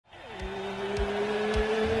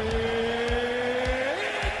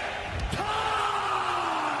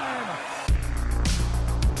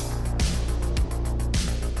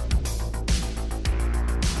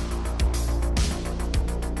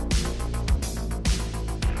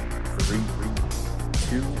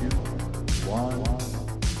two, one.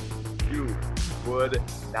 You Would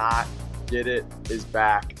Not Get It is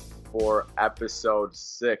back for episode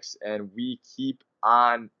 6, and we keep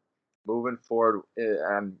on moving forward.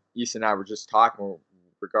 And Issa and I were just talking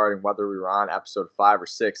regarding whether we were on episode 5 or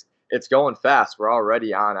 6. It's going fast. We're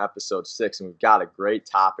already on episode 6, and we've got a great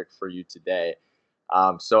topic for you today.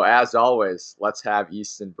 So as always, let's have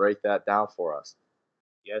Easton break that down for us.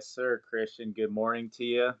 Yes, sir, Christian. Good morning to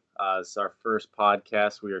you. It's our first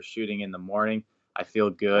podcast. We are shooting in the morning. I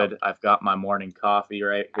feel good. I've got my morning coffee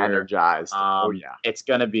right here. Energized. Yeah. It's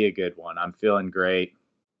going to be a good one. I'm feeling great.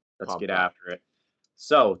 Let's get after it.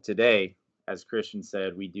 So today, as Christian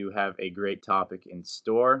said, we do have a great topic in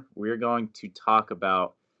store. We're going to talk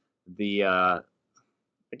about the, I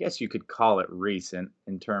guess you could call it recent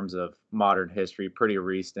in terms of modern history, pretty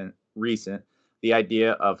recent, the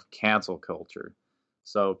idea of cancel culture.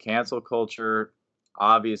 So cancel culture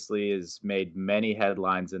obviously has made many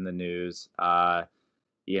headlines in the news.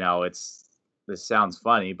 This sounds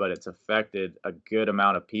funny, but it's affected a good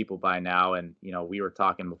amount of people by now. And, we were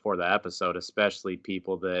talking before the episode, especially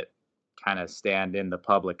people that kind of stand in the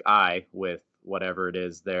public eye with whatever it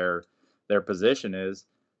is their position is.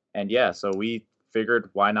 And yeah, so we figured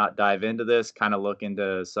why not dive into this, kind of look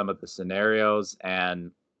into some of the scenarios and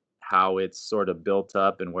how it's sort of built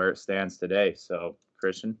up and where it stands today. So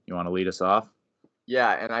Christian, you want to lead us off?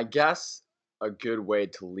 Yeah, and I guess a good way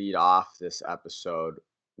to lead off this episode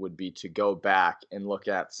would be to go back and look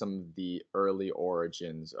at some of the early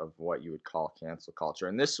origins of what you would call cancel culture.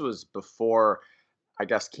 And this was before, I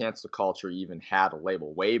guess, cancel culture even had a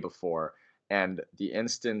label, way before. And the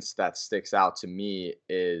instance that sticks out to me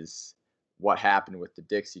is what happened with the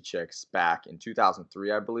Dixie Chicks back in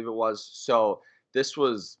 2003, I believe it was. So this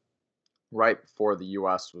was right before the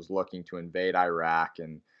U.S. was looking to invade Iraq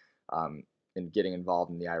and getting involved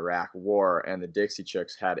in the Iraq War. And the Dixie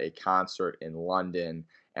Chicks had a concert in London,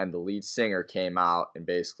 and the lead singer came out and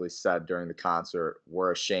basically said during the concert,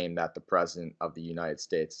 "We're ashamed that the president of the United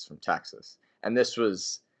States is from Texas." And this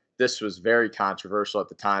was very controversial at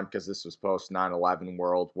the time because this was post 9/11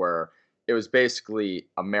 world where it was basically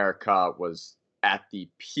America was at the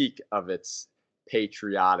peak of its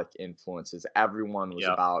patriotic influences. Everyone was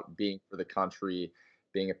about being for the country,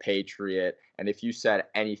 being a patriot. And if you said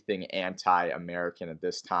anything anti-American at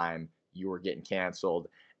this time, you were getting canceled.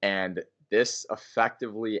 And this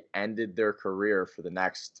effectively ended their career for the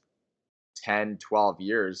next 10, 12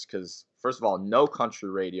 years because, first of all, no country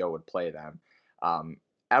radio would play them.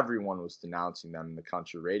 Everyone was denouncing them in the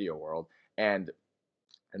country radio world. And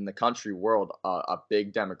in the country world, a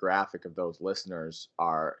big demographic of those listeners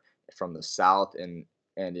are from the South and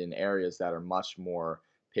in areas that are much more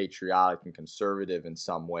patriotic and conservative in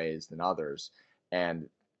some ways than others. And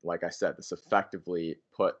like I said, this effectively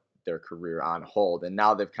put their career on hold. And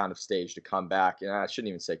now they've kind of staged a comeback. And I shouldn't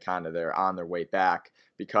even say kind of, they're on their way back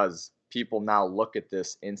because people now look at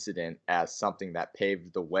this incident as something that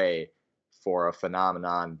paved the way for a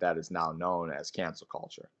phenomenon that is now known as cancel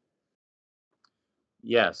culture.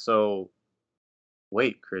 Yeah, so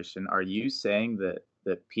wait, Christian, are you saying that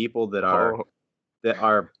people that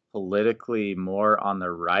are politically more on the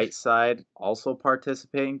right side also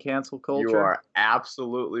participate in cancel culture? You are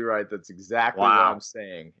absolutely right. That's exactly what I'm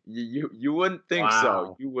saying. You wouldn't think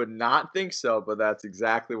so. You would not think so, but that's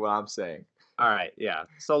exactly what I'm saying. All right, yeah.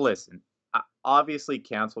 So listen, obviously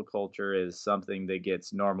cancel culture is something that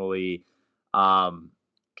gets normally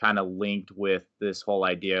kind of linked with this whole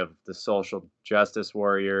idea of the social justice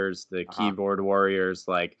warriors, the keyboard warriors,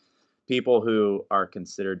 like people who are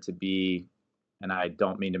considered to be, and I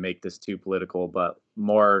don't mean to make this too political, but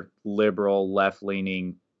more liberal,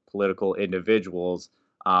 left-leaning political individuals.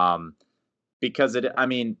 Because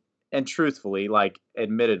and truthfully, like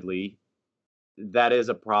admittedly, that is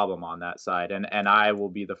a problem on that side. And I will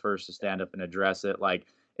be the first to stand up and address it. Like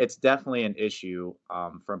it's definitely an issue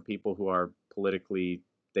from people who are politically,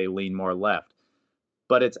 they lean more left.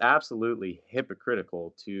 But it's absolutely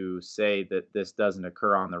hypocritical to say that this doesn't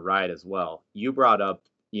occur on the right as well. You brought up,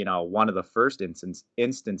 one of the first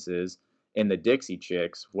instances in the Dixie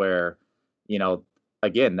Chicks where,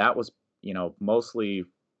 again, that was, mostly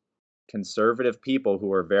conservative people who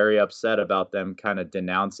were very upset about them kind of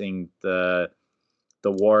denouncing the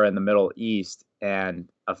war in the Middle East and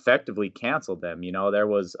effectively canceled them. There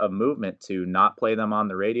was a movement to not play them on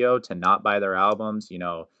the radio, to not buy their albums,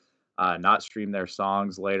 not stream their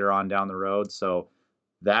songs later on down the road. So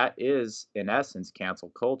that is, in essence, cancel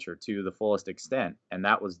culture to the fullest extent. And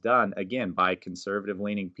that was done, again, by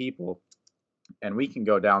conservative-leaning people. And we can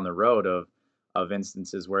go down the road of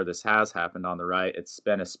instances where this has happened on the right. It's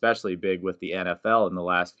been especially big with the NFL in the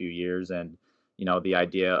last few years. And, the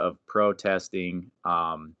idea of protesting,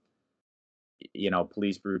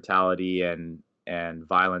 police brutality and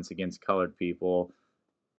violence against colored people.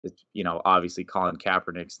 It's, obviously Colin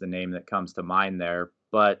Kaepernick's the name that comes to mind there.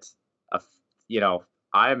 But, uh, f-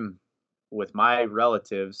 I'm with my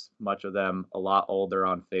relatives, much of them a lot older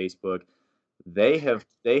on Facebook. They have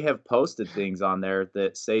posted things on there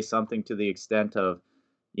that say something to the extent of,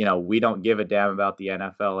 we don't give a damn about the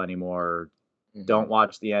NFL anymore. Hmm. Don't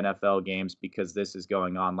watch the NFL games because this is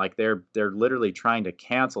going on. Like they're literally trying to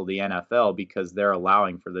cancel the NFL because they're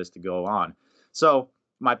allowing for this to go on. So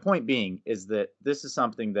my point being is that this is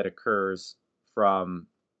something that occurs from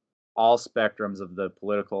all spectrums of the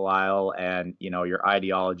political aisle and your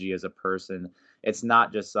ideology as a person. It's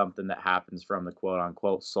not just something that happens from the quote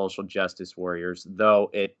unquote social justice warriors, though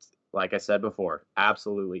it, like I said before,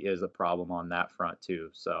 absolutely is a problem on that front too.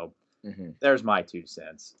 So Hmm. there's my 2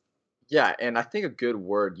 cents. Yeah, and I think a good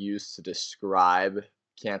word used to describe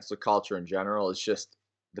cancel culture in general is just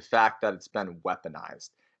the fact that it's been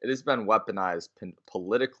weaponized. It has been weaponized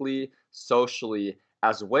politically, socially,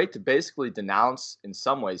 as a way to basically denounce, in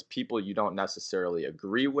some ways, people you don't necessarily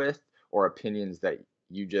agree with or opinions that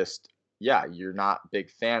you just, yeah, you're not big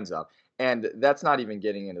fans of. And that's not even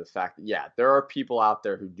getting into the fact that, yeah, there are people out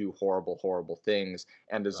there who do horrible, horrible things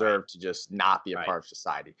and Right. deserve to just not be a Right. part of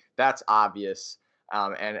society. That's obvious,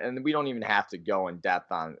 and we don't even have to go in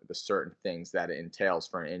depth on the certain things that it entails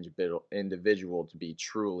for an individual to be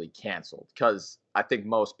truly canceled. Because I think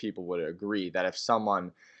most people would agree that if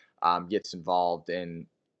someone gets involved in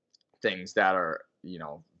things that are,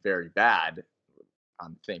 very bad,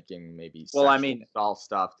 I'm thinking maybe Well, I sexual mean, assault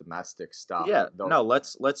stuff, domestic stuff. yeah, Those, no,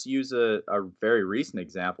 let's use a very recent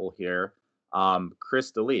example here.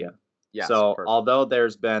 Chris D'Elia. yes, So perfect. although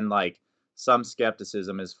there's been like some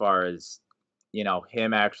skepticism as far as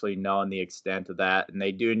him actually knowing the extent of that, and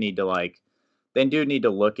they do need to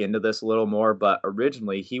look into this a little more. But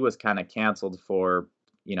originally, he was kind of canceled for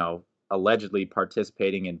you know allegedly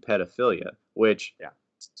participating in pedophilia, which, Yeah,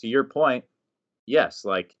 to your point, yes,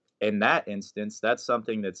 like in that instance, that's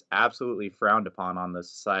something that's absolutely frowned upon on the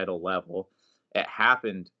societal level. It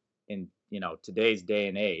happened in, today's day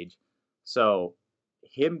and age. So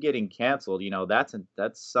him getting canceled,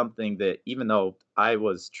 that's something that, even though I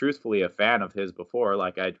was truthfully a fan of his before,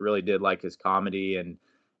 like I really did like his comedy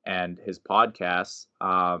and his podcasts,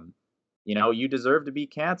 you deserve to be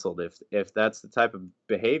canceled if that's the type of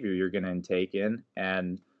behavior you're going to intake in.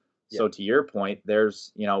 And yeah. so to your point,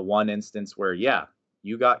 there's, one instance where, yeah,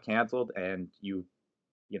 you got canceled and you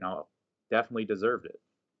know, definitely deserved it.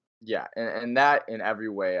 Yeah, and that in every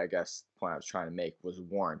way, I guess, the point I was trying to make was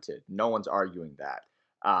warranted. No one's arguing that.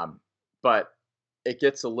 But it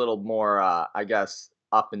gets a little more, I guess,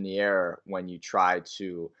 up in the air when you try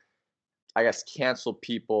to, I guess, cancel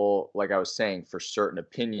people, like I was saying, for certain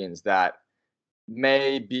opinions that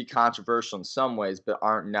may be controversial in some ways, but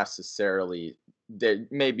aren't necessarily. They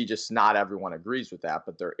maybe just not everyone agrees with that,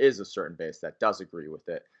 but there is a certain base that does agree with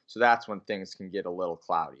it. So that's when things can get a little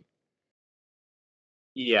cloudy.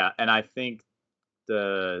 Yeah, and I think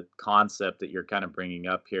the concept that you're kind of bringing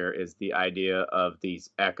up here is the idea of these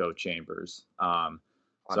echo chambers.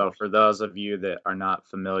 So, for 100%. those of you that are not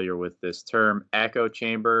familiar with this term, echo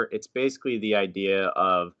chamber, it's basically the idea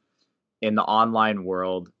of, in the online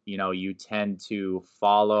world, you tend to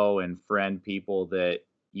follow and friend people that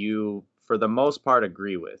you, for the most part,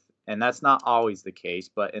 agree with. And that's not always the case,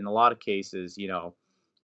 but in a lot of cases,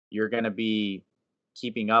 you're going to be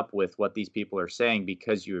keeping up with what these people are saying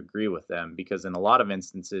because you agree with them. Because in a lot of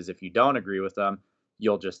instances, if you don't agree with them,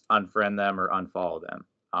 you'll just unfriend them or unfollow them.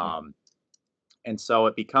 Mhm. And so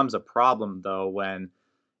it becomes a problem, though, when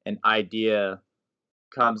an idea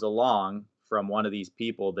comes along from one of these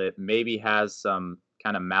people that maybe has some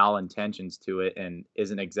kind of malintentions to it and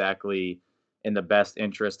isn't exactly in the best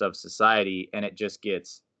interest of society, and it just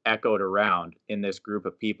gets echoed around in this group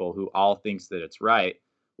of people who all thinks that it's right.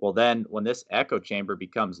 Well, then when this echo chamber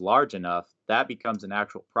becomes large enough, that becomes an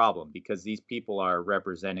actual problem because these people are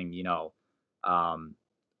representing, um,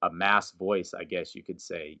 a mass voice, I guess you could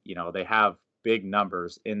say. They have big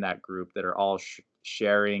numbers in that group that are all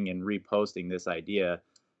sharing and reposting this idea,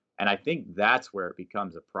 and I think that's where it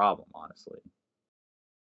becomes a problem, honestly.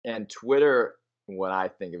 And Twitter, when I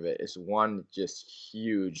think of it, is one just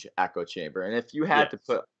huge echo chamber. And if you had to Yes.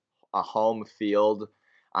 put a home field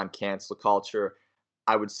on cancel culture,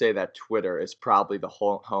 I would say that Twitter is probably the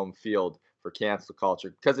whole home field for cancel culture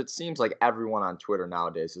because it seems like everyone on Twitter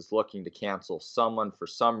nowadays is looking to cancel someone for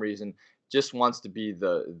some reason, just wants to be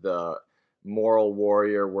the moral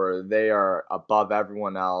warrior where they are above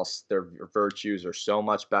everyone else. Their virtues are so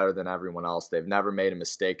much better than everyone else. They've never made a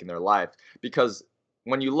mistake in their life. Because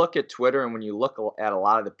when you look at Twitter and when you look at a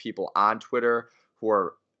lot of the people on Twitter who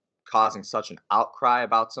are causing such an outcry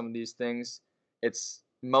about some of these things, it's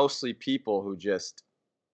mostly people who just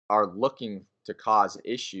are looking to cause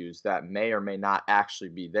issues that may or may not actually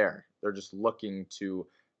be there. They're just looking to,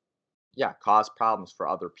 yeah, cause problems for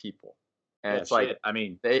other people. And Yeah, it's like shit. I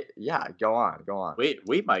mean, yeah, go on, go on.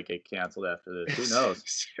 we might get canceled after this. Who knows?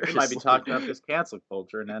 We might be Seriously. talking about this cancel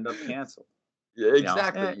culture and end up canceled. Yeah, You know,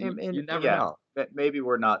 exactly. You never yeah, know. maybe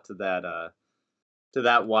we're not to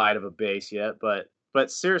that wide of a base yet,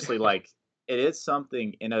 but seriously, like it is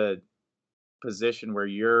something in a position where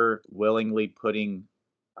you're willingly putting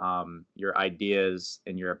your ideas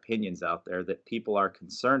and your opinions out there that people are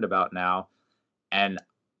concerned about now. And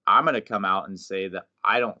I'm going to come out and say that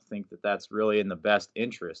I don't think that that's really in the best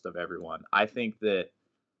interest of everyone. I think that,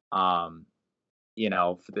 um,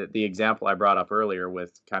 for the example I brought up earlier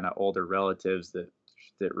with kind of older relatives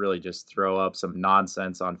that really just throw up some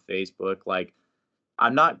nonsense on Facebook, like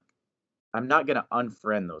I'm not I'm not gonna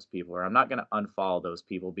unfriend those people or I'm not gonna unfollow those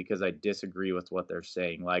people because I disagree with what they're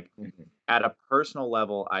saying. Like Mhm. at a personal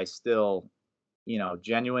level, I still,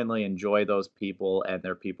 genuinely enjoy those people and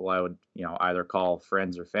they're people I would, either call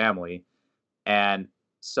friends or family. And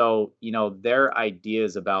so, their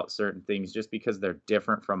ideas about certain things, just because they're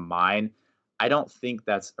different from mine, I don't think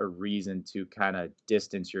that's a reason to kind of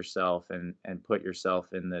distance yourself and put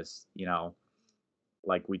yourself in this,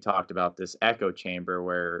 like we talked about, this echo chamber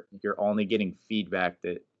where you're only getting feedback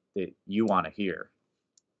that you want to hear.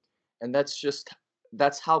 And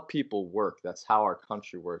that's how people work. That's how our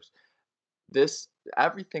country works. This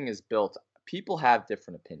Everything is built, people have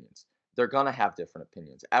different opinions. They're going to have different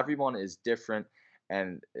opinions. Everyone is different,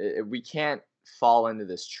 and we can't fall into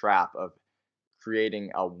this trap of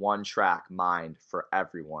creating a one track mind for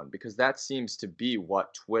everyone, because that seems to be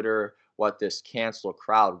what Twitter, what this cancel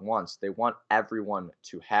crowd wants. They want everyone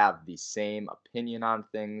to have the same opinion on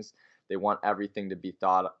things. They want everything to be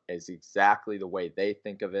thought as exactly the way they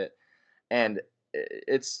think of it. And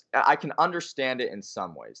I can understand it in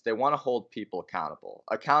some ways. They want to hold people accountable.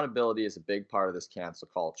 Accountability is a big part of this cancel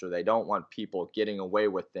culture. They don't want people getting away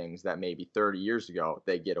with things that maybe 30 years ago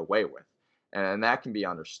they get away with. And that can be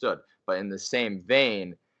understood. But in the same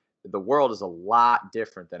vein, the world is a lot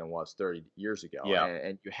different than it was 30 years ago. Yeah.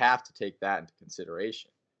 And you have to take that into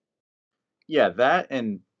consideration. Yeah, that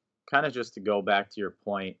and kind of just to go back to your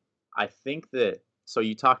point, I think that so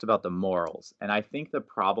you talked about the morals, and I think the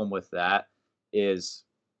problem with that is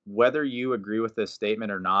whether you agree with this statement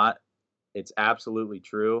or not, it's absolutely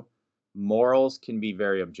true. Morals can be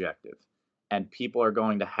very objective, and people are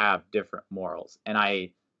going to have different morals. And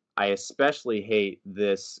I especially hate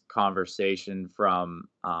this conversation from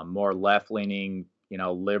more left leaning,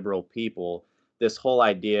 liberal people. This whole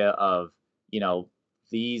idea of you know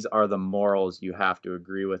these are the morals you have to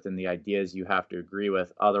agree with and the ideas you have to agree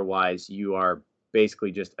with. Otherwise, you are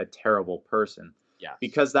basically just a terrible person. Yes.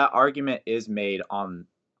 Because that argument is made on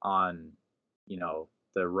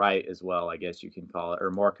the right as well, I guess you can call it,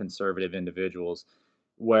 or more conservative individuals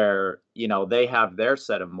where, they have their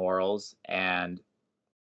set of morals and,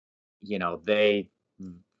 they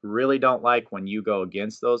really don't like when you go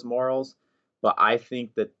against those morals. But I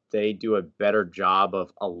think that they do a better job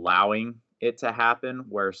of allowing it to happen.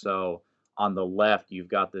 Where so on the left, you've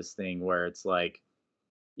got this thing where it's like,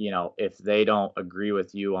 if they don't agree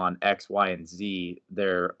with you on X, Y, and Z,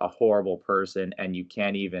 they're a horrible person and you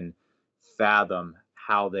can't even fathom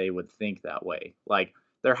how they would think that way. Like,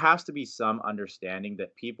 there has to be some understanding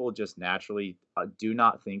that people just naturally do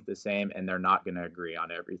not think the same and they're not going to agree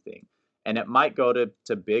on everything. And it might go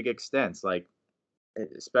to big extents, like,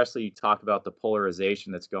 especially you talk about the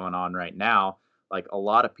polarization that's going on right now. Like, a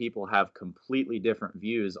lot of people have completely different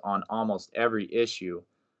views on almost every issue.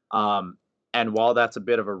 Um, and while that's a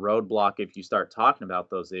bit of a roadblock if you start talking about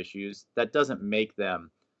those issues, that doesn't make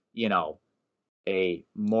them, you know, a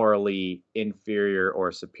morally inferior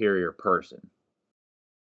or superior person.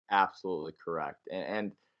 Absolutely correct.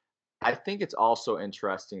 And I think it's also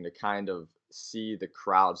interesting to kind of see the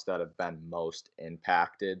crowds that have been most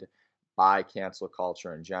impacted by cancel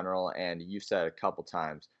culture in general. And you said a couple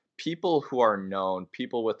times, people who are known,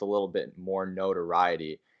 people with a little bit more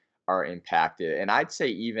notoriety are impacted. And I'd say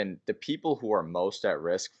even the people who are most at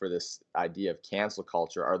risk for this idea of cancel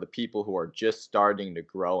culture are the people who are just starting to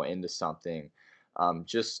grow into something,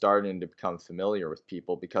 just starting to become familiar with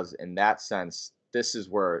people, because in that sense, this is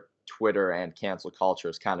where Twitter and cancel culture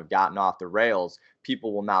has kind of gotten off the rails.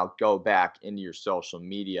 People will now go back into your social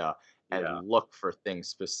media Yeah. and look for things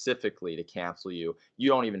specifically to cancel you. You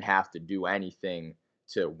don't even have to do anything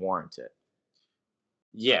to warrant it.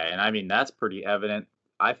 Yeah, and I mean that's pretty evident.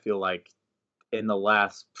 I feel like in the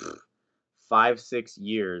last 5, 6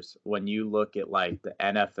 years, when you look at like the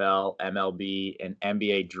NFL, MLB, and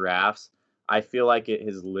NBA drafts, I feel like it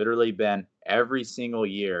has literally been every single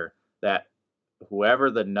year that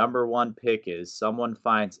whoever the number one pick is, someone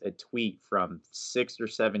finds a tweet from 6 or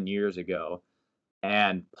 7 years ago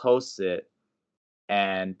and posts it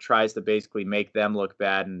and tries to basically make them look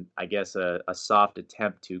bad and I guess a soft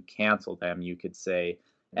attempt to cancel them, you could say.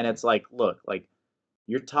 And Mhm. it's like, look, like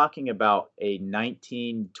you're talking about a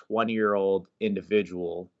 19, 20-year-old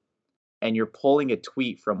individual and you're pulling a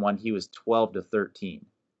tweet from when he was 12 to 13.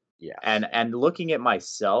 Yes. And looking at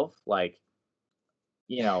myself, like,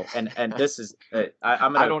 and this is I'm I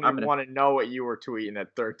gonna don't I'm even gonna want to know what you were tweeting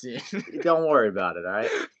at 13. don't worry about it, all right?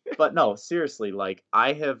 But no, seriously, like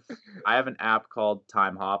I have an app called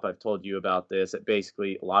Time Hop. I've told you about this. It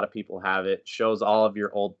basically a lot of people have it. Shows all of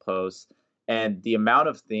your old posts and the amount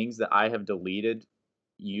of things that I have deleted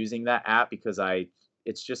using that app because I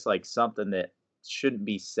it's just like something that shouldn't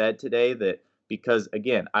be said today that because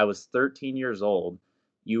again, I was 13 years old.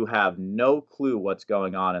 You have no clue what's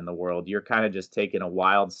going on in the world. You're kind of just taking a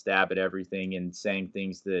wild stab at everything and saying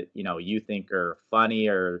things that, you think are funny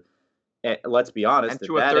or let's be And honest, at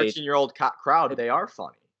to a that age, 13-year-old crowd, it, they are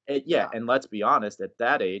funny. yeah, Yeah. and let's be honest, at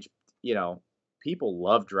that age, people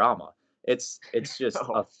love drama. It's just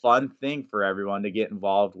Oh, a fun thing for everyone to get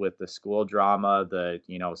involved with the school drama, the,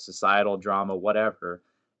 societal drama, whatever.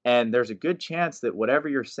 And there's a good chance that whatever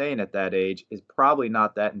you're saying at that age is probably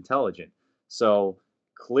not that intelligent. So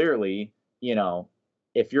clearly, you know,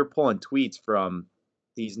 if you're pulling tweets from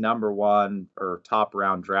these number one or top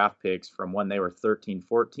round draft picks from when they were 13,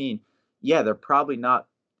 14, yeah, they're probably not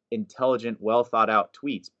intelligent, well thought out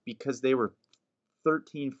tweets because they were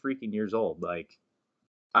 13 freaking years old. Like,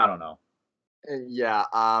 I don't know. yeah.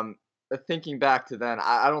 Thinking back to then,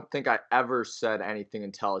 I don't think I ever said anything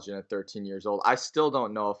intelligent at 13 years old. I still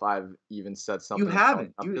don't know if I've even said You something intelligent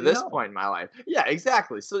haven't. up to You this know. point in my life. Yeah,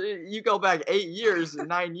 exactly. So you go back 8 years,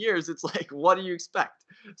 9 years. It's like, what do you expect?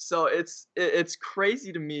 So it's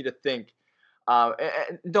crazy to me to think.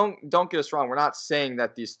 And don't get us wrong. We're not saying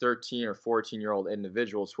that these 13 or 14-year-old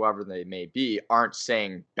individuals, whoever they may be, aren't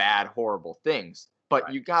saying bad, horrible things. But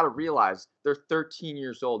Right. you got to realize they're 13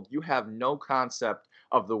 years old. You have no concept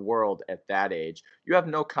of the world at that age. You have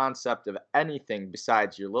no concept of anything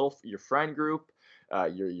besides your friend group,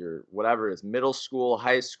 your whatever it is, middle school,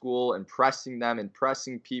 high school, impressing them,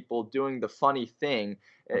 impressing people, doing the funny thing.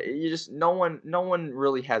 You just no one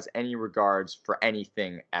really has any regards for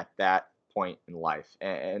anything at that point in life,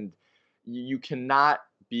 and you cannot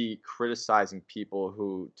be criticizing people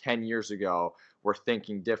who 10 years ago were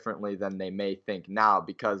thinking differently than they may think now,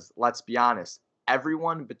 because let's be honest,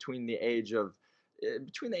 everyone between the age of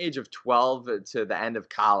 12 to the end of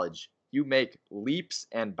college, you make leaps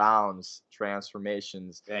and bounds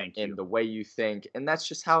transformations Thank in you. the way you think, and that's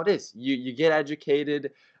just how it is. You get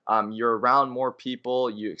educated, you're around more people,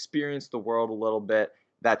 you experience the world a little bit.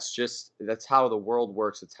 That's how the world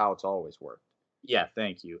works. It's how it's always worked. Yeah,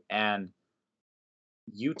 thank you. And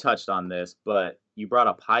you touched on this, but you brought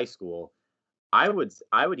up high school. I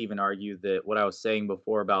would even argue that what I was saying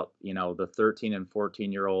before about, the 13 and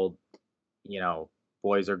 14-year-old, you know,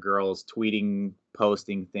 boys or girls tweeting,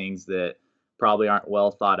 posting things that probably aren't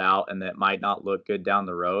well thought out and that might not look good down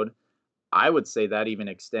the road. I would say that even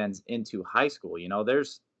extends into high school.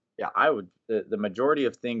 There's Yeah. I would the majority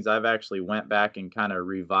of things I've actually went back and kind of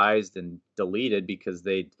revised and deleted because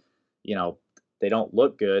you know, they don't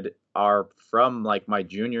look good are from like my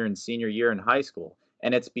junior and senior year in high school.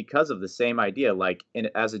 And it's because of the same idea. Like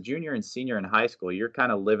as a junior and senior in high school, you're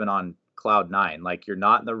kind of living on cloud nine. Like you're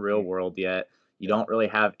not in the real Mhm. world yet. You Yeah. don't really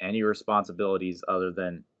have any responsibilities other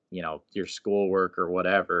than, your schoolwork or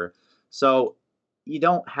whatever. So you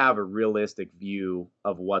don't have a realistic view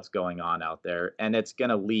of what's going on out there and it's going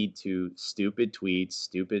to lead to stupid tweets,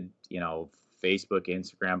 stupid, Facebook,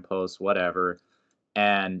 Instagram posts, whatever.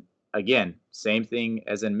 And again, same thing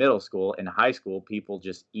as in middle school. In high school, people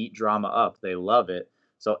just eat drama up. They love it.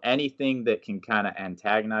 So anything that can kind of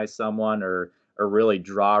antagonize someone or really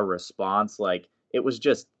draw a response, like it was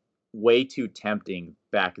just way too tempting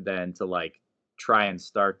back then to like try and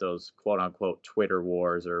start those quote unquote Twitter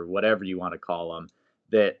wars or whatever you want to call them.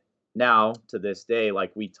 That now to this day,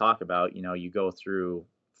 like we talk about, you go through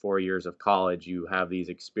 4 years of college, you have these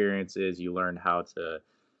experiences, you learn how to,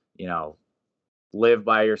 you know, live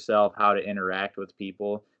by yourself, how to interact with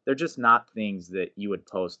people. They're just not things that you would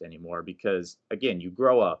post anymore because again, you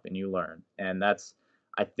grow up and you learn. And that's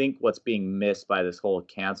I think what's being missed by this whole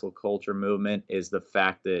cancel culture movement is the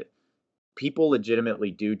fact that people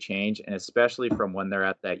legitimately do change, and especially from when they're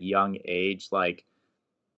at that young age, like,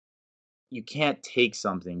 you can't take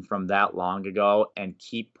something from that long ago and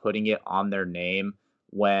keep putting it on their name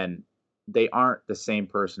when they aren't the same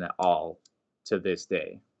person at all to this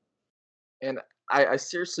day. And I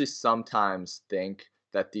seriously sometimes think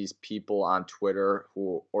that these people on Twitter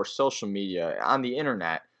who or social media on the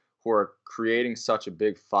internet who are creating such a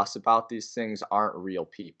big fuss about these things aren't real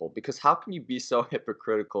people. Because how can you be so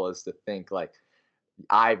hypocritical as to think like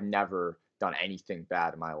I've never done anything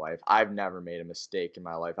bad in my life. I've never made a mistake in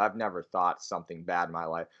my life. I've never thought something bad in my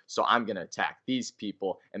life. So I'm going to attack these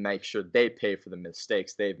people and make sure they pay for the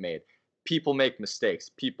mistakes they've made. People make mistakes.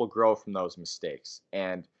 People grow from those mistakes.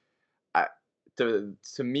 And I, to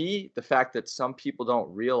me, the fact that some people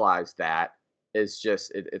don't realize that is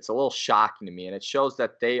just it's a little shocking to me, and it shows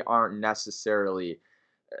that they aren't necessarily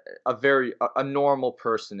a normal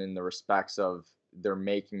person in the respects of they're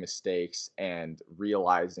making mistakes and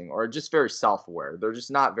realizing or just very self-aware. They're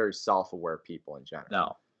just not very self-aware people in general.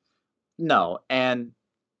 No, no. And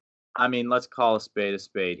I mean, let's call a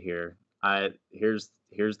spade here. Here's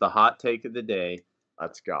the hot take of the day.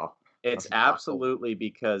 Let's go. It's Let's talk a little. absolutely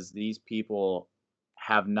because these people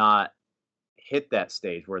have not hit that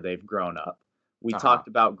stage where they've grown up. We Uh-huh. talked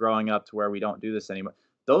about growing up to where we don't do this anymore.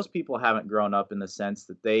 Those people haven't grown up in the sense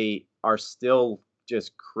that they are still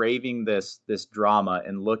just craving this drama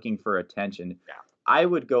and looking for attention. Yeah. I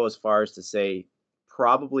would go as far as to say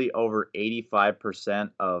probably over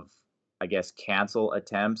 85% of, I guess, cancel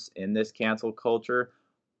attempts in this cancel culture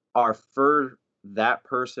are for that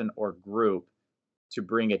person or group to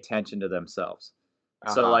bring attention to themselves.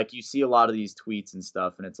 So, Uh-huh. like, you see a lot of these tweets and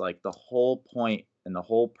stuff, and it's like the whole point and the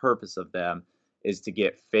whole purpose of them is to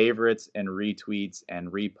get favorites and retweets and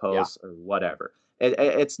Yeah. reposts or whatever.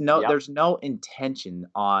 It's no, Yep. there's no intention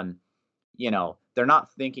on, they're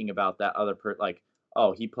not thinking about that other like,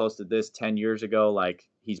 oh, he posted this 10 years ago. Like,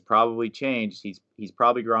 he's probably changed. He's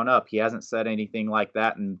probably grown up. He hasn't said anything like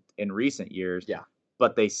that in recent years, Yeah.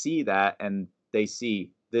 but they see that and they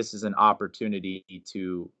see this is an opportunity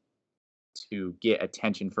to get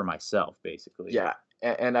attention for myself, basically. Yeah,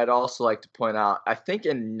 and I'd also like to point out, I think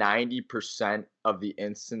in 90% of the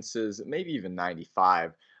instances, maybe even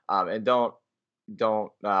 95, and don't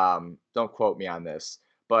quote me on this,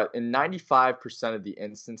 but in 95% of the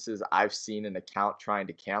instances I've seen an account trying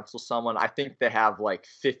to cancel someone, I think they have like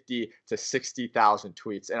 50 to 60,000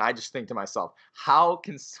 tweets, and I just think to myself, how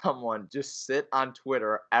can someone just sit on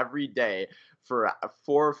Twitter every day for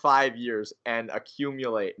 4 or 5 years and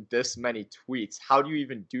accumulate this many tweets? How do you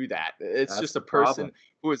even do that? It's That's just the a person problem.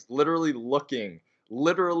 who is literally looking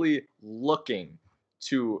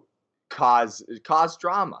to cause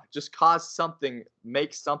drama, just cause something,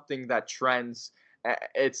 make something that trends.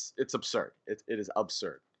 It's absurd. It is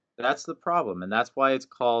absurd. That's the problem, and that's why it's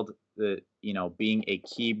called being a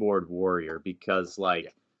keyboard warrior because, Yeah.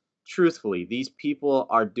 like, truthfully, these people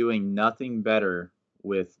are doing nothing better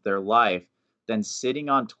with their life than sitting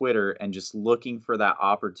on Twitter and just looking for that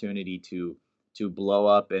opportunity to blow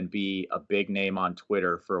up and be a big name on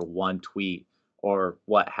Twitter for one tweet or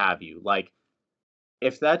what have you. Like,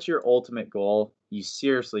 if that's your ultimate goal, you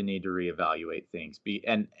seriously need to reevaluate things.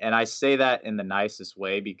 And I say that in the nicest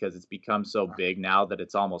way because it's become so big now that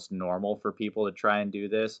it's almost normal for people to try and do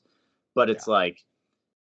this. But Yeah.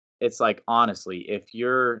 it's like honestly, if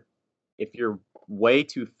your way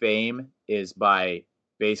to fame is by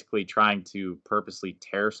basically trying to purposely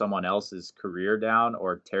tear someone else's career down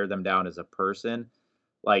or tear them down as a person,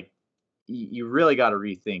 like you really got to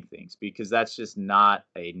rethink things because that's just not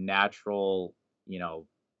a natural, you know,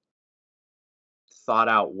 thought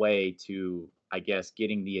out way to, I guess,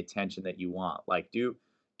 getting the attention that you want. Like do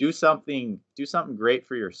something great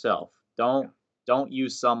for yourself. Yeah. Don't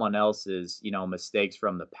use someone else's, mistakes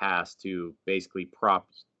from the past to basically prop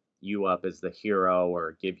you up as the hero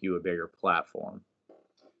or give you a bigger platform.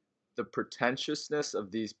 The pretentiousness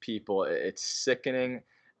of these people, it's sickening,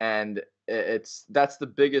 and it's that's the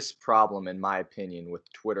biggest problem in my opinion with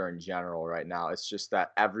Twitter in general right now. It's just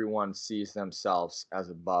that everyone sees themselves as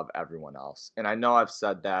above everyone else. And I know I've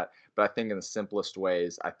said that, but I think in the simplest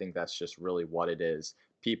ways, I think that's just really what it is.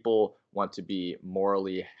 People want to be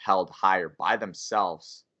morally held higher by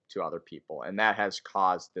themselves to other people, and that has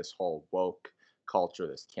caused this whole woke culture,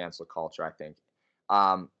 this cancel culture, I think.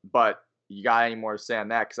 But you got any more to say on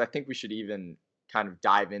that? Because I think we should even kind of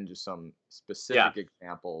dive into some Yeah. specific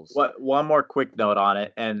examples. What one more quick note on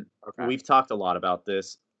it, and Okay. we've talked a lot about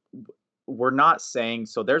this. We're not saying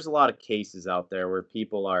so there's a lot of cases out there where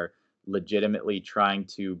people are legitimately trying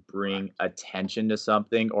to bring attention to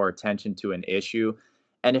something or attention to an issue.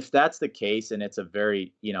 And if that's the case and it's a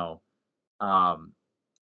very, um,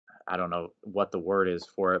 I don't know what the word is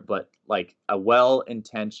for it, but like a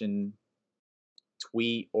well-intentioned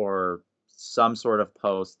tweet or some sort of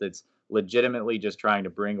post that's legitimately just trying to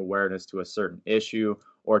bring awareness to a certain issue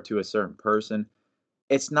or to a certain person,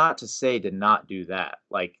 it's not to say to not do that.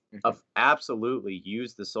 Like, Mhm. of absolutely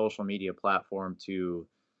use the social media platform to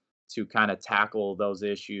kind of tackle those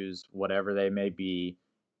issues, whatever they may be.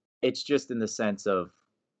 It's just in the sense of,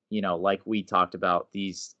 like we talked about,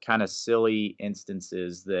 these kind of silly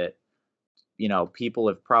instances that, people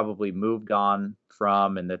have probably moved on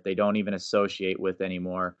from and that they don't even associate with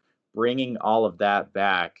anymore, bringing all of that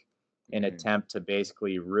back in Mhm. attempt to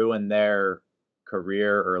basically ruin their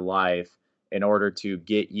career or life in order to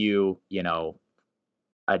get you,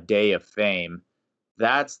 a day of fame.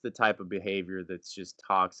 That's the type of behavior that's just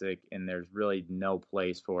toxic and there's really no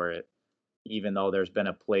place for it, even though there's been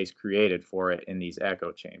a place created for it in these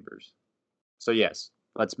echo chambers. So yes,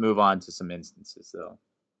 let's move on to some instances though.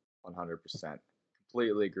 100%.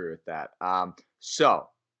 Completely agree with that. So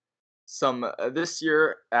some this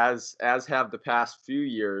year, as have the past few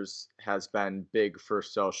years, has been big for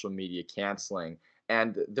social media canceling,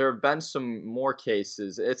 and there have been some more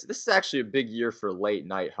cases. This is actually a big year for late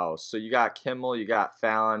night hosts. So you got Kimmel, you got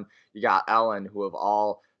Fallon, you got Ellen, who have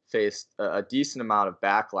all faced a decent amount of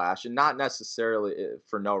backlash, and not necessarily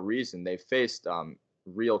for no reason. They faced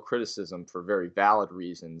real criticism for very valid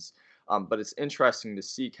reasons. But it's interesting to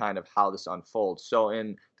see kind of how this unfolds. So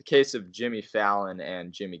in the case of Jimmy Fallon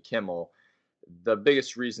and Jimmy Kimmel, the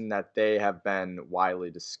biggest reason that they have been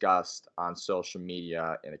widely discussed on social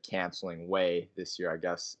media in a canceling way this year, I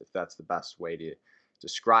guess, if that's the best way to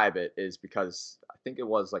describe it, is because I think it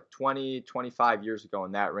was like 20, 25 years ago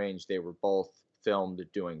in that range, they were both filmed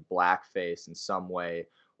doing blackface in some way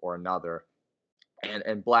or another.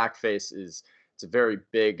 And blackface is it's a very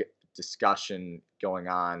big discussion going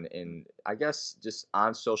on in, I guess, just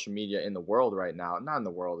on social media in the world right now, not in the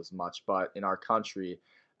world as much, but in our country.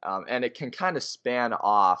 And it can kind of span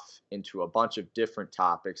off into a bunch of different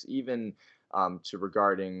topics, even to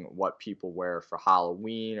regarding what people wear for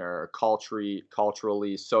Halloween, or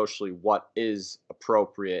culturally, socially, what is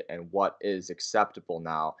appropriate and what is acceptable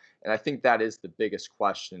now. And I think that is the biggest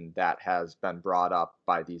question that has been brought up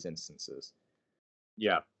by these instances.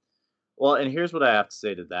 Yeah. Well, and here's what I have to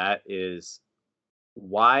say to that is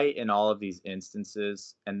why in all of these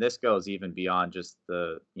instances, and this goes even beyond just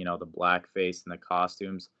the blackface and the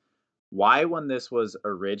costumes, why when this was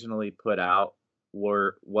originally put out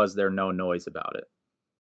was there no noise about it?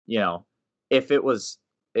 You know, if it was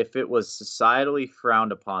societally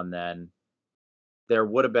frowned upon then, there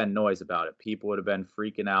would have been noise about it. People would have been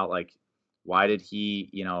freaking out like, why did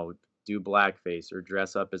he, do blackface or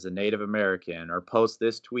dress up as a Native American or post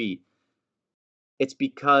this tweet? It's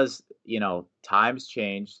because, times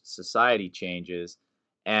change, society changes,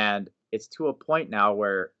 and it's to a point now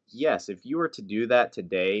where, yes, if you were to do that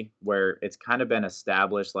today, where it's kind of been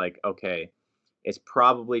established, like, okay, it's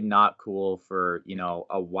probably not cool for,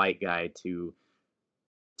 a white guy to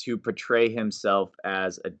portray himself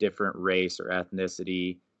as a different race or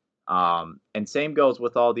ethnicity. And same goes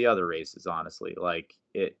with all the other races, honestly. Like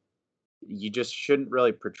you just shouldn't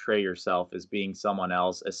really portray yourself as being someone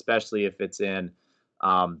else, especially if it's in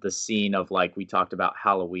the scene of like we talked about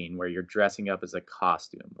Halloween, where you're dressing up as a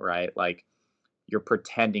costume, right? Like you're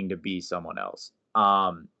pretending to be someone else.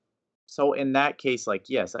 So in that case, like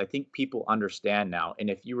yes, I think people understand now. And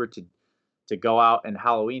if you were to go out and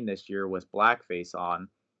Halloween this year with blackface on,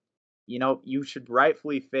 you should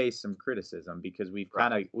rightfully face some criticism because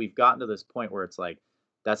Right. we've gotten to this point where it's like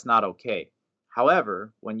that's not okay.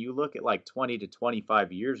 However, when you look at like 20 to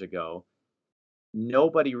 25 years ago,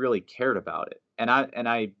 nobody really cared about it. And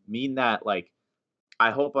I mean that like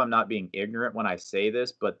I hope I'm not being ignorant when I say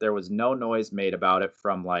this, but there was no noise made about it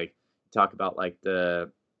from like talk about like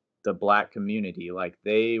the black community. Like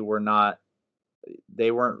they weren't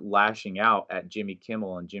lashing out at Jimmy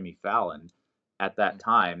Kimmel and Jimmy Fallon at that Mhm.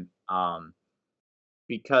 time.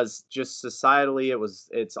 Because just societally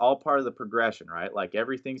it's all part of the progression, right? Like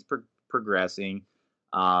everything's progressing,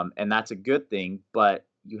 and that's a good thing, but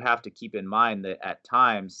you have to keep in mind that at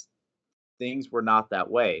times things were not that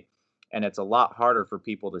way, and it's a lot harder for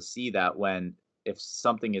people to see that when if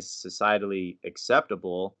something is societally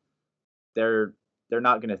acceptable, they're they're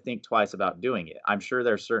not going to think twice about doing it. I'm sure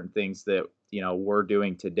there's certain things that we're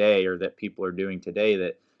doing today or that people are doing today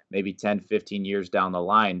that maybe 10, 15 years down the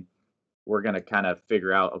line we're going to kind of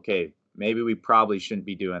figure out, okay, maybe we probably shouldn't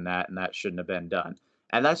be doing that and that shouldn't have been done.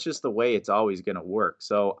 And that's just the way it's always going to work.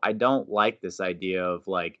 So I don't like this idea of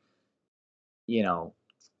like, you know,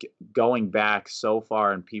 going back so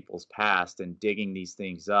far in people's past and digging these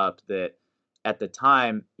things up that at the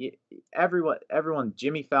time everyone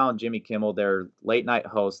Jimmy Fallon, Jimmy Kimmel, they're late night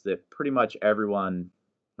hosts that pretty much everyone,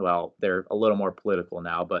 well, they're a little more political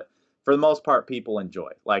now, but for the most part people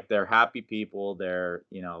enjoy. Like they're happy people, they're,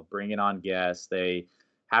 bringing on guests. They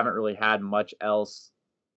haven't really had much else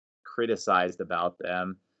criticized about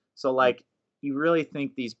them. So Mm, like you really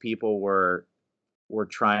think these people were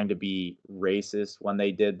trying to be racist when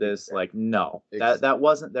they did this? exa- Like, no, that ex- that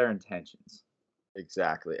wasn't their intentions.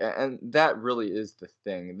 Exactly. And that really is the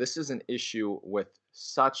thing. This is an issue with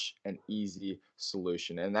such an easy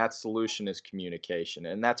solution, and that solution is communication.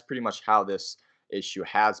 And that's pretty much how this issue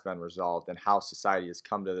has been resolved and how society has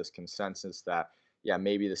come to this consensus that, yeah,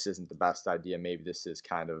 maybe this isn't the best idea. Maybe this is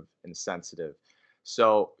kind of insensitive.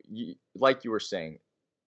 So, like you were saying,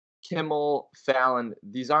 Kimmel, Fallon,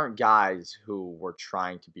 these aren't guys who were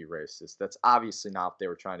trying to be racist. That's obviously not what they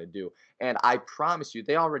were trying to do. And I promise you,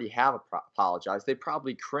 they already have apologized. They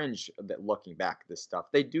probably cringe that looking back at this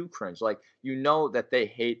stuff. They do cringe. Like, that they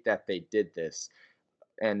hate that they did this.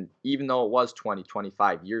 And even though it was 20,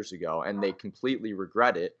 25 years ago, and they completely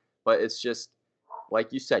regret it, but it's just,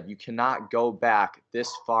 like you said, you cannot go back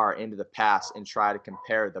this far into the past and try to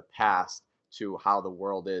compare the past to how the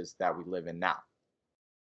world is that we live in now.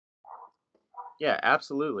 Yeah,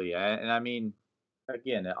 absolutely. And I mean,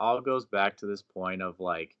 again, it all goes back to this point of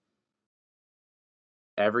like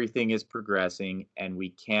everything is progressing and we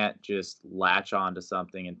can't just latch on to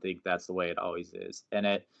something and think that's the way it always is.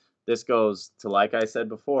 And this goes to, like I said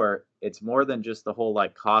before, it's more than just the whole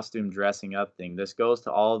like costume dressing up thing. This goes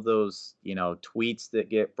to all of those, tweets that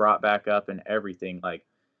get brought back up and everything. Like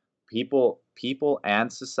people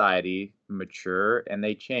and society mature and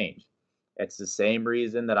they change. It's the same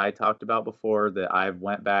reason that I talked about before that I've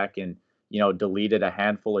went back and, deleted a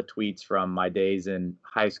handful of tweets from my days in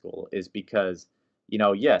high school is because,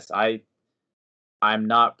 yes, I'm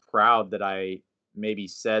not proud that I maybe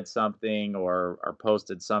said something or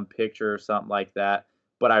posted some picture or something like that,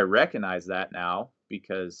 but I recognize that now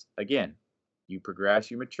because again, you progress,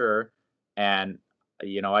 you mature, and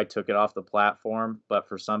I took it off the platform, but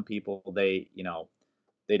for some people they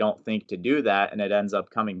don't think to do that and it ends up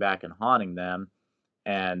coming back and haunting them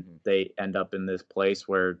and Mhm. they end up in this place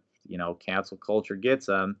where cancel culture gets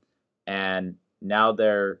them and now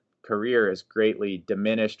their career is greatly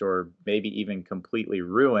diminished or maybe even completely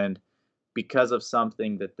ruined because of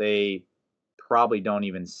something that they probably don't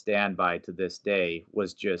even stand by to this day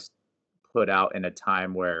was just put out in a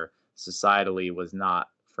time where societally was not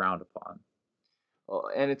frowned upon. Well,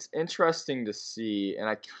 and it's interesting to see, and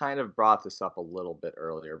I kind of brought this up a little bit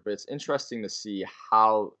earlier, but it's interesting to see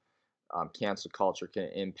how cancel culture can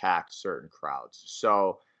impact certain crowds.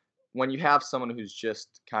 So, when you have someone who's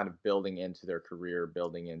just kind of building into their career,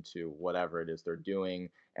 building into whatever it is they're doing,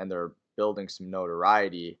 and they're building some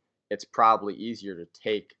notoriety, it's probably easier to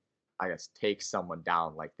take someone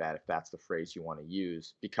down like that, if that's the phrase you want to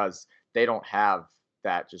use, because they don't have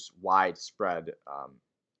that just widespread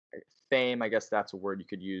fame. I guess that's a word you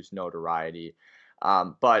could use, notoriety.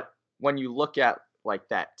 But when you look at like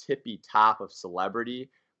that tippy top of celebrity,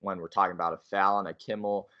 when we're talking about a Fallon, a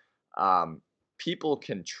Kimmel, um, people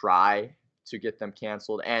can try to get them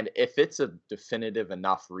canceled. And if it's a definitive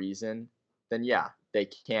enough reason, then yeah, they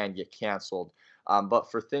can get canceled. But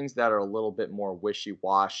for things that are a little bit more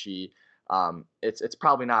wishy-washy, it's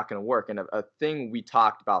probably not going to work. And a thing we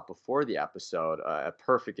talked about before the episode, a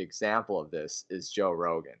perfect example of this is Joe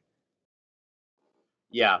Rogan.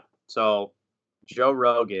 Yeah. So Joe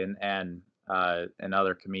Rogan and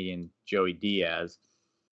another comedian, Joey Diaz,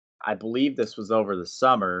 I believe this was over the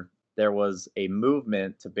summer. There was a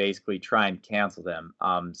movement to basically try and cancel them.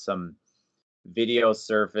 Some video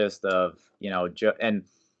surfaced of, and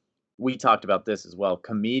we talked about this as well.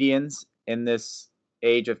 Comedians in this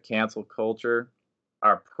age of cancel culture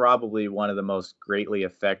are probably one of the most greatly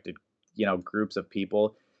affected, groups of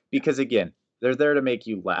people because again, they're there to make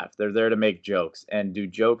you laugh. They're there to make jokes. And do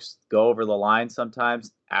jokes go over the line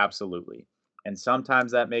sometimes? Absolutely. And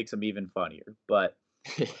sometimes that makes them even funnier. But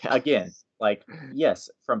Yeah. again, like yes,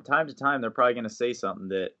 from time to time they're probably going to say something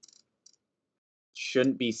that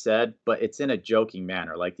shouldn't be said, but it's in a joking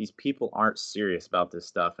manner. Like these people aren't serious about this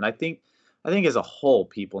stuff. And I think as a whole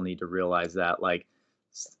people need to realize that like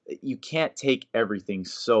you can't take everything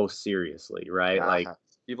so seriously, right? Yeah,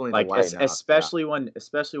 people need to Like lighten up, yeah.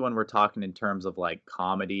 especially when we're talking in terms of like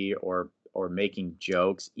comedy or making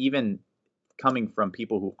jokes, even coming from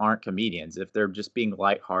people who aren't comedians, if they're just being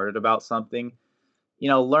lighthearted about something,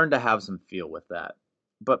 learn to have some feel with that.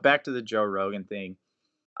 but back to the Joe Rogan thing.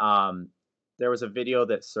 Um, there was a video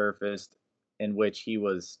that surfaced in which he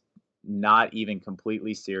was not even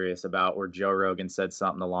completely serious about, where Joe Rogan said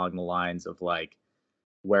something along the lines of like,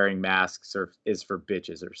 wearing masks is for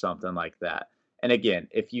bitches or something like that. And again,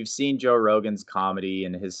 if you've seen Joe Rogan's comedy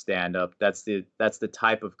and his stand up, that's the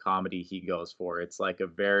type of comedy he goes for. It's like a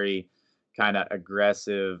very kind of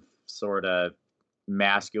aggressive, sort of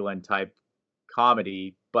masculine type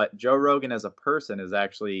comedy, but Joe Rogan as a person is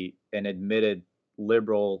actually an admitted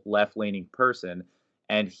liberal, left-leaning person,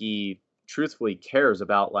 and he truthfully cares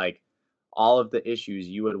about like all of the issues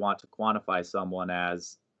you would want to quantify someone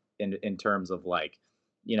as, in terms of like,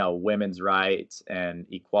 women's rights and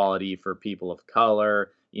equality for people of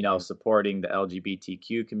color, Mhm. supporting the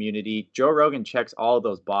LGBTQ community. Joe Rogan checks all of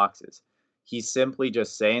those boxes. He's simply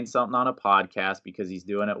just saying something on a podcast because he's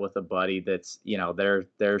doing it with a buddy that's,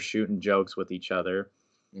 they're shooting jokes with each other.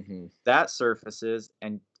 Mhm. That surfaces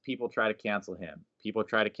and people try to cancel him. People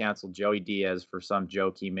try to cancel Joey Diaz for some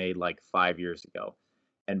joke he made like 5 years ago.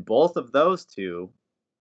 And both of those two,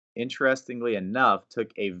 interestingly enough,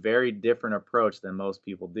 took a very different approach than most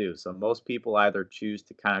people do. So most people either choose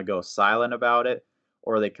to kind of go silent about it,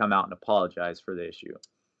 or they come out and apologize for the issue.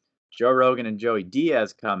 Joe Rogan and Joey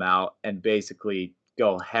Diaz come out and basically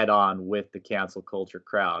go head on with the cancel culture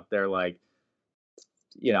crowd. They're like,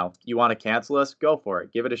 you want to cancel us? Go for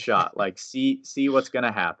it. Give it a shot. Like, see what's going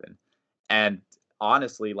to happen. And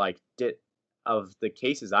honestly, like, of the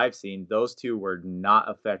cases I've seen, those two were not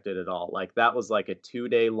affected at all. Like, that was like a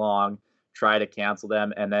 2-day long try to cancel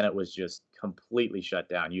them, and then it was just completely shut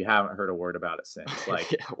down. You haven't heard a word about it since.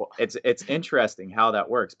 Like, Yeah, well, it's interesting how that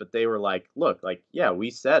works. But they were like, look, like, yeah, we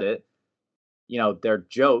said it. They're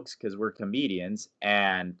jokes because we're comedians,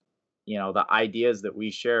 and the ideas that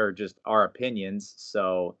we share are just our opinions.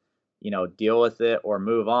 So, deal with it or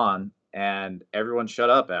move on. And everyone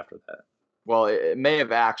shut up after that. well, it may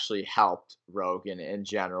have actually helped Rogan in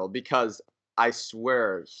general because I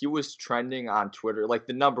swear he was trending on Twitter, like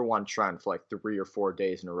the number one trend for like 3 or 4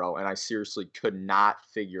 days in a row, and I seriously could not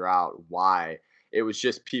figure out why. It was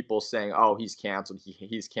just people saying, "Oh, he's canceled.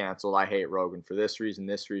 He's canceled. I hate Rogan for this reason,"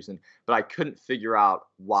 but I couldn't figure out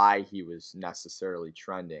why he was necessarily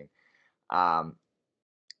trending. Um,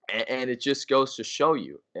 and it just goes to show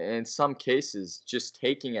you, in some cases, just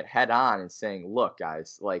taking it head on and saying, "Look,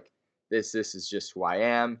 guys, like this is just who I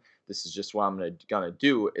am. This is just what I'm gonna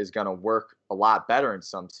do," is gonna work a lot better in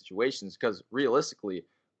some situations. Because realistically,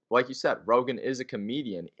 like you said, Rogan is a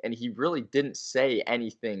comedian, and he really didn't say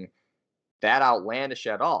anything that outlandish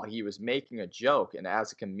at all. He was making a joke, and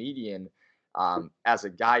as a comedian, as a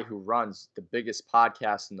guy who runs the biggest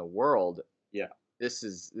podcast in the world, Yeah. this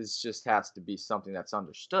just has to be something that's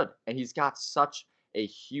understood. And he's got such a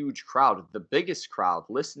huge crowd, the biggest crowd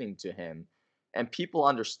listening to him. And people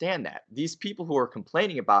understand that. These people who are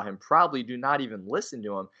complaining about him probably do not even listen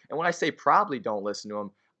to him. And when I say probably don't listen to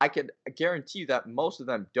him, I could guarantee you that most of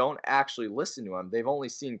them don't actually listen to him. They've only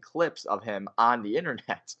seen clips of him on the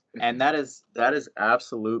internet. And that is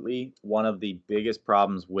absolutely one of the biggest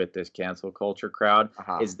problems with this cancel culture crowd,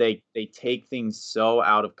 Uh-huh. is they take things so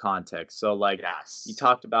out of context. So like, you Yes.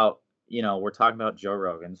 talked about, we're talking about Joe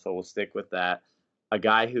Rogan, so we'll stick with that. A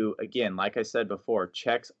guy who, again, like I said before,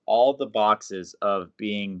 checks all the boxes of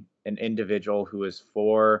being an individual who is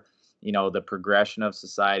for, the progression of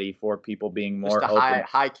society, for people being Just more a high open.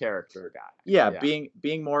 high character guy. Yeah, Yeah.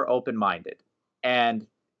 being more open-minded. And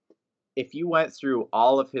if you went through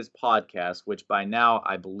all of his podcasts, which by now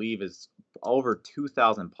I believe is over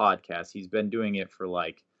 2,000 podcasts, he's been doing it for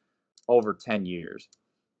like over 10 years.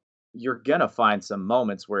 You're going to find some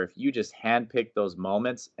moments where if you just handpick those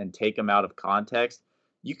moments and take them out of context,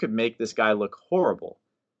 you could make this guy look horrible.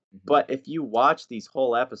 Mhm. But if you watch these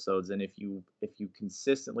whole episodes, and if you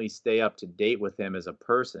consistently stay up to date with him as a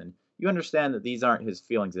person, you understand that these aren't his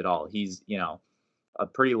feelings at all. He's, a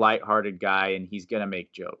pretty lighthearted guy, and he's going to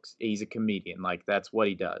make jokes. He's a comedian. Like, that's what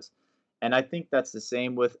he does. And I think that's the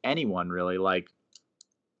same with anyone, really. Like,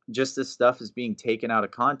 just this stuff is being taken out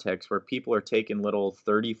of context, where people are taking little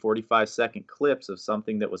 30, 45-second clips of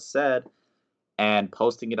something that was said and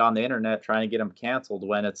posting it on the internet, trying to get them canceled,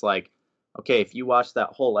 when it's like, okay, if you watch that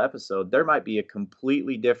whole episode, there might be a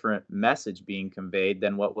completely different message being conveyed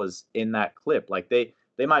than what was in that clip. Like,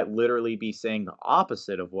 they might literally be saying the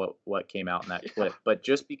opposite of what came out in that Yeah. clip. But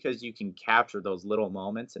just because you can capture those little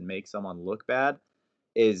moments and make someone look bad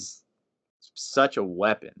is such a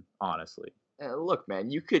weapon, honestly. Look,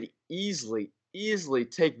 man, you could easily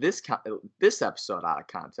take this episode out of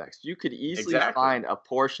context. You could easily Exactly. find a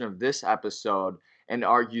portion of this episode and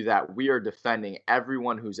argue that we are defending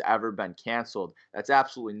everyone who's ever been canceled. That's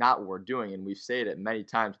absolutely not what we're doing, and we've said it many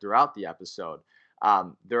times throughout the episode.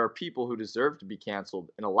 There are people who deserve to be canceled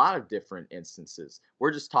in a lot of different instances.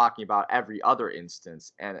 We're just talking about every other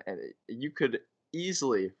instance, and you could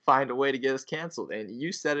easily find a way to get us canceled. And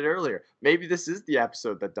you said it earlier. Maybe this is the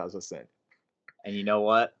episode that does us in. And you know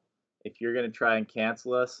what? If you're gonna try and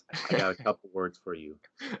cancel us, I got a couple words for you.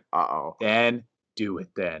 Uh-oh. Then do it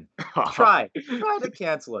then. Try to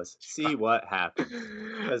cancel us. See what happens.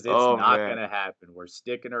 Because it's Oh not man. gonna happen. We're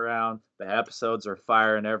sticking around. The episodes are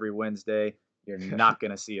firing every Wednesday. You're not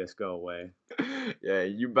gonna see us go away. Yeah,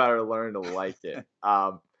 you better learn to like it.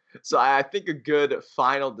 So I think a good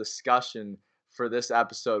final discussion for this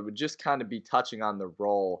episode would just kind of be touching on the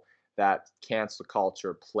role that cancel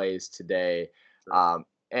culture plays today, True.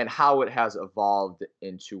 and how it has evolved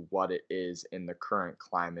into what it is in the current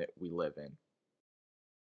climate we live in.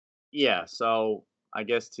 Yeah, so I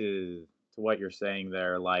guess to what you're saying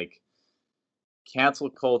there, like cancel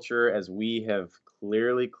culture, as we have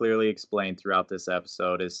clearly explained throughout this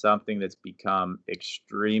episode, is something that's become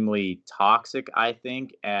extremely toxic, I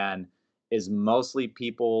think, and is mostly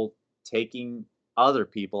people taking other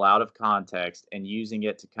people out of context and using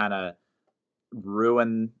it to kind of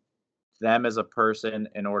ruin them as a person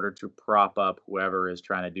in order to prop up whoever is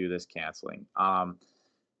trying to do this canceling.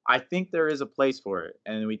 I think there is a place for it,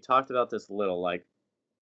 and we talked about this a little. Like,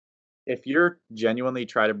 if you're genuinely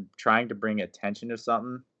trying to bring attention to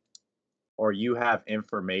something, or you have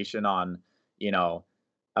information on, you know,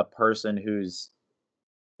 a person who's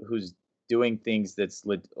doing things that's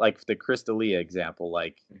like the Crystalia example.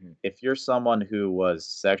 Like, Mhm. if you're someone who was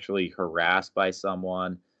sexually harassed by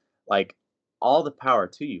someone, like, all the power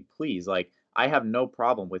to you, please. Like, I have no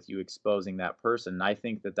problem with you exposing that person. And I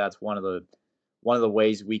think that that's one of the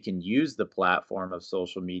ways we can use the platform of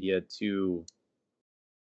social media to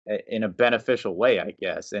in a beneficial way, I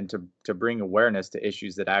guess, and to bring awareness to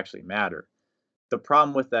issues that actually matter. The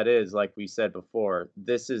problem with that is, like we said before,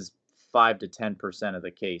 this is 5 to 10% of the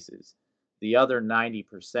cases. The other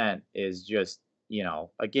 90% is just,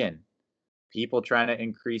 again, people trying to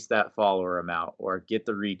increase that follower amount or get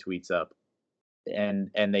the retweets up. And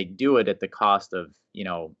they do it at the cost of,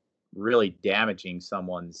 really damaging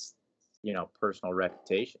someone's, personal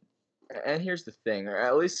reputation. And here's the thing, or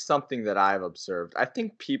at least something that I've observed. I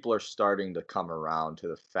think people are starting to come around to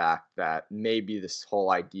the fact that maybe this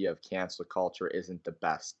whole idea of cancel culture isn't the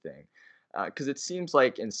best thing. Because it seems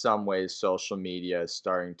like in some ways social media is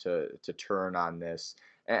starting to turn on this.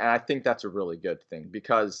 And I think that's a really good thing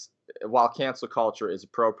because while cancel culture is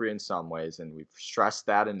appropriate in some ways, and we've stressed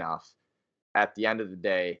that enough, at the end of the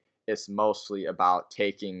day, it's mostly about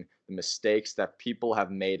taking the mistakes that people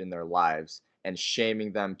have made in their lives and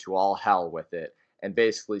shaming them to all hell with it and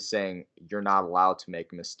basically saying you're not allowed to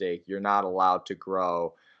make a mistake, you're not allowed to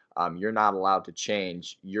grow, you're not allowed to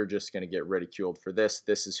change, you're just going to get ridiculed for this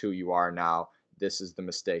is who you are now, this is the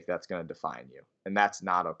mistake that's going to define you, and that's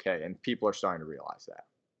not okay, and people are starting to realize that.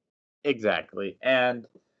 Exactly. And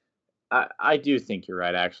I do think you're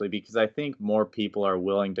right, actually, because I think more people are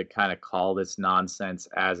willing to kind of call this nonsense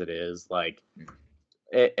as it is. Like,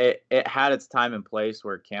 it had its time and place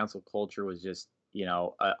where cancel culture was just,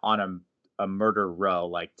 on a murder row,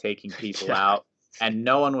 like taking people Yeah. out, and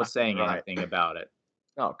no one was saying Right. anything about it.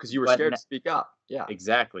 No, because you were But scared to speak up. Yeah.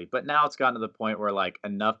 exactly. But now it's gotten to the point where, like,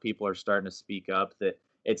 enough people are starting to speak up that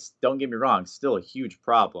it's, don't get me wrong, still a huge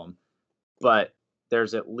problem, but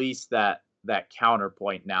there's at least that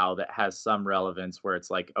counterpoint now that has some relevance where it's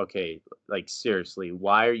like, okay, like, seriously,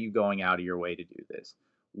 why are you going out of your way to do this?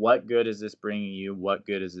 What good is this bringing you? What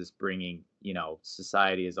good is this bringing,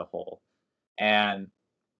 society as a whole? And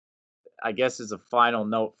I guess as a final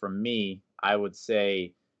note from me, I would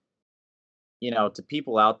say, to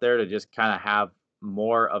people out there, to just kind of have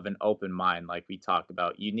more of an open mind, like we talked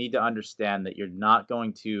about. You need to understand that you're not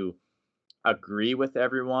going to agree with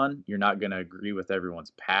everyone. You're not going to agree with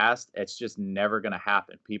everyone's past. It's just never going to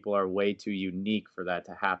happen. People are way too unique for that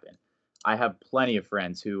to happen. I have plenty of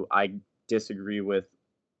friends who I disagree with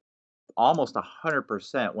almost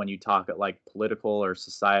 100% when you talk at like political or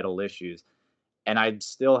societal issues. And I'm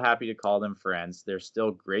still happy to call them friends. They're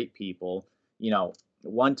still great people.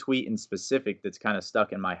 One tweet in specific that's kind of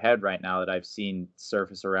stuck in my head right now that I've seen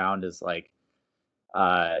surface around is like,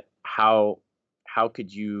 how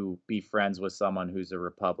could you be friends with someone who's a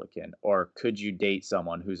Republican, or could you date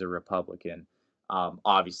someone who's a Republican?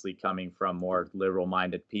 Obviously, coming from more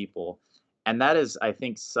liberal-minded people, and that is, I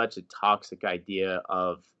think, such a toxic idea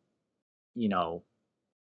of, you know,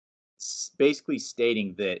 basically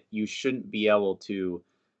stating that you shouldn't be able to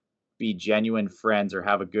be genuine friends or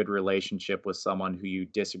have a good relationship with someone who you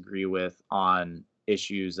disagree with on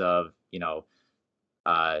issues of,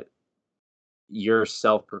 uh, your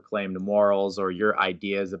self-proclaimed morals or your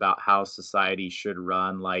ideas about how society should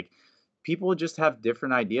run. Like, people just have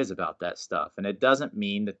different ideas about that stuff, and it doesn't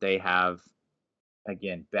mean that they have,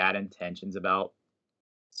 again, bad intentions about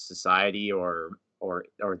society or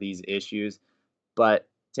these issues, but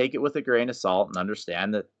take it with a grain of salt and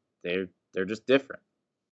understand that they're just different.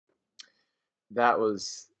 That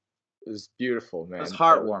was beautiful, It was man.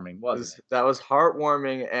 heartwarming, wasn't it? That was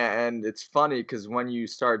heartwarming, and it's funny because when you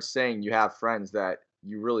start saying you have friends that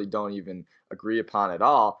you really don't even agree upon at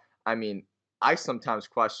all, I mean, I sometimes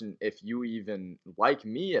question if you even like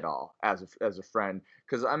me at all as a friend.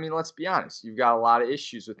 Because I mean, let's be honest, you've got a lot of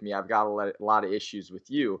issues with me. I've got a lot of issues with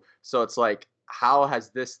you. So it's like, how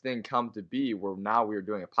has this thing come to be where now we're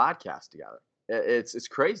doing a podcast together? It's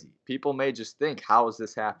crazy. People may just think, how is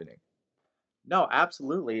this happening? No,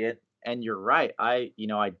 absolutely. And you're right. I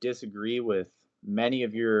disagree with many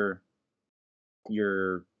of your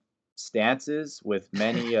stances, with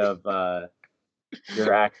many of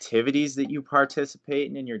your activities that you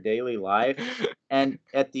participate in your daily life. And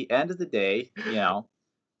at the end of the day,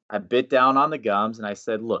 I bit down on the gums and I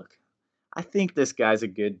said, "Look, I think this guy's a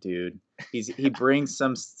good dude. He brings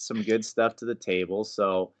some good stuff to the table.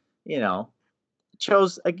 So, you know,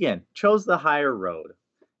 chose the higher road."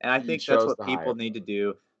 And I You think that's chose what the people higher need to road.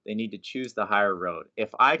 do. They need to choose the higher road. If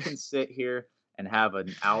I can sit here and have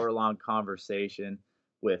an hour-long conversation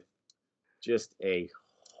with just a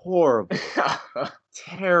horrible,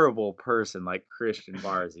 terrible person like Christian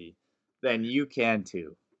Barzy, then you can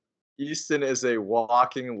too. Easton is a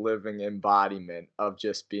walking, living embodiment of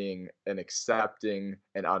just being an accepting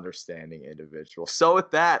and understanding individual. So with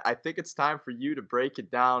that, I think it's time for you to break it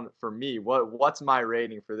down for me. What's my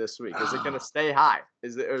rating for this week? Is it going to stay high?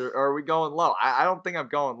 Is it, or are we going low? I don't think I'm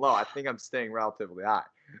going low. I think I'm staying relatively high.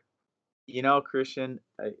 Christian,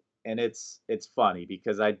 and it's funny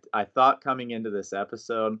because I thought coming into this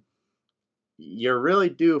episode, you're really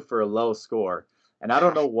due for a low score, and I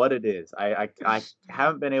don't know what it is. I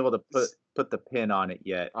haven't been able to put the pin on it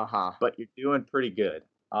yet, Uh-huh. but you're doing pretty good.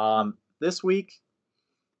 This week,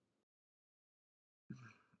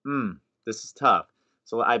 this is tough.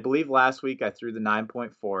 So I believe last week I threw the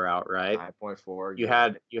 9.4 out, right? 9.4. You You're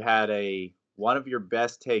right. had a one of your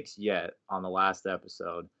best takes yet on the last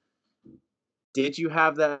episode. Did you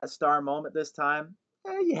have that star moment this time?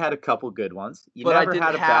 You had a couple good ones. You But I never didn't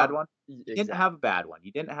had a bad have one. You didn't exactly. have a bad one.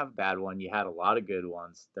 You didn't have a bad one. You had a lot of good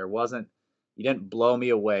ones. You didn't blow me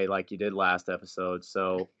away like you did last episode.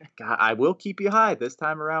 So, God, I will keep you high. This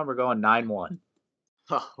time around, we're going 9-1.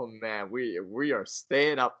 Oh man, we are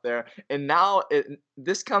staying up there. And now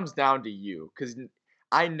this comes down to you because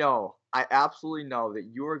I absolutely know that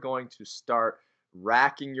you are going to start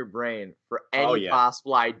racking your brain for Oh, any yeah.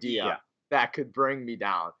 possible idea Yeah. that could bring me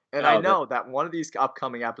down. And I No, that know that one of these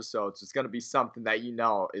upcoming episodes is going to be something that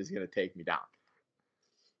is going to take me down.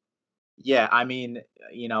 Yeah, I mean,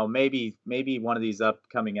 maybe one of these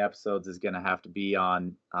upcoming episodes is gonna have to be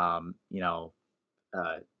on, uh,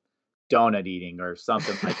 donut eating or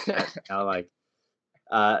something like that. Like,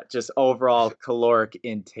 just overall caloric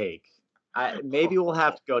intake. Maybe we'll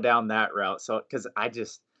have to go down that route. So, because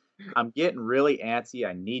I'm getting really antsy.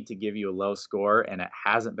 I need to give you a low score, and it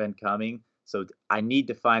hasn't been coming. So I need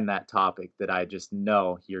to find that topic that I just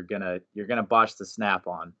know you're gonna botch the snap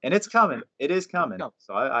on, and it's coming. It is coming. No,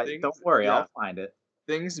 So I don't things, worry, yeah, I'll find it.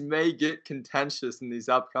 things may get contentious in these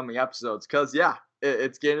upcoming episodes because yeah,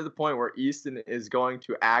 it's getting to the point where Easton is going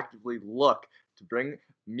to actively look to bring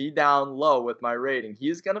me down low with my rating.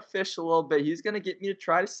 He's gonna fish a little bit. He's gonna get me to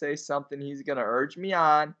try to say something. He's gonna urge me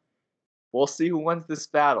on. We'll see who wins this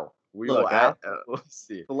battle. We will Look, I absolutely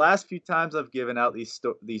see. the last few times I've given out these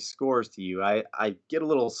scores to you, I get a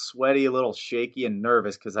little sweaty, a little shaky, and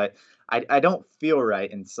nervous because I don't feel right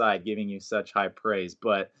inside giving you such high praise.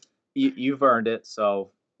 But you've earned it,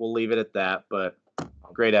 so we'll leave it at that. But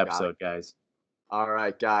great Got it. episode, guys. All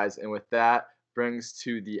right, guys. And with that brings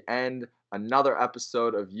to the end another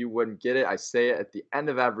episode of You Wouldn't Get It. I say it at the end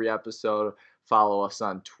of every episode. Follow us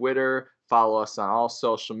on Twitter. Follow us on all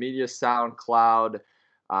social media, SoundCloud,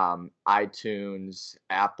 iTunes,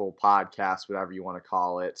 Apple Podcasts, whatever you want to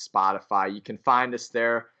call it, Spotify. You can find us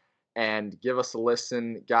there and give us a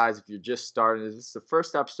listen. Guys, if you're just starting, if this is the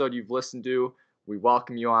first episode you've listened to, we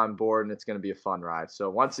welcome you on board and it's going to be a fun ride. So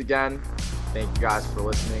once again, thank you guys for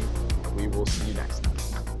listening. We will see you next time.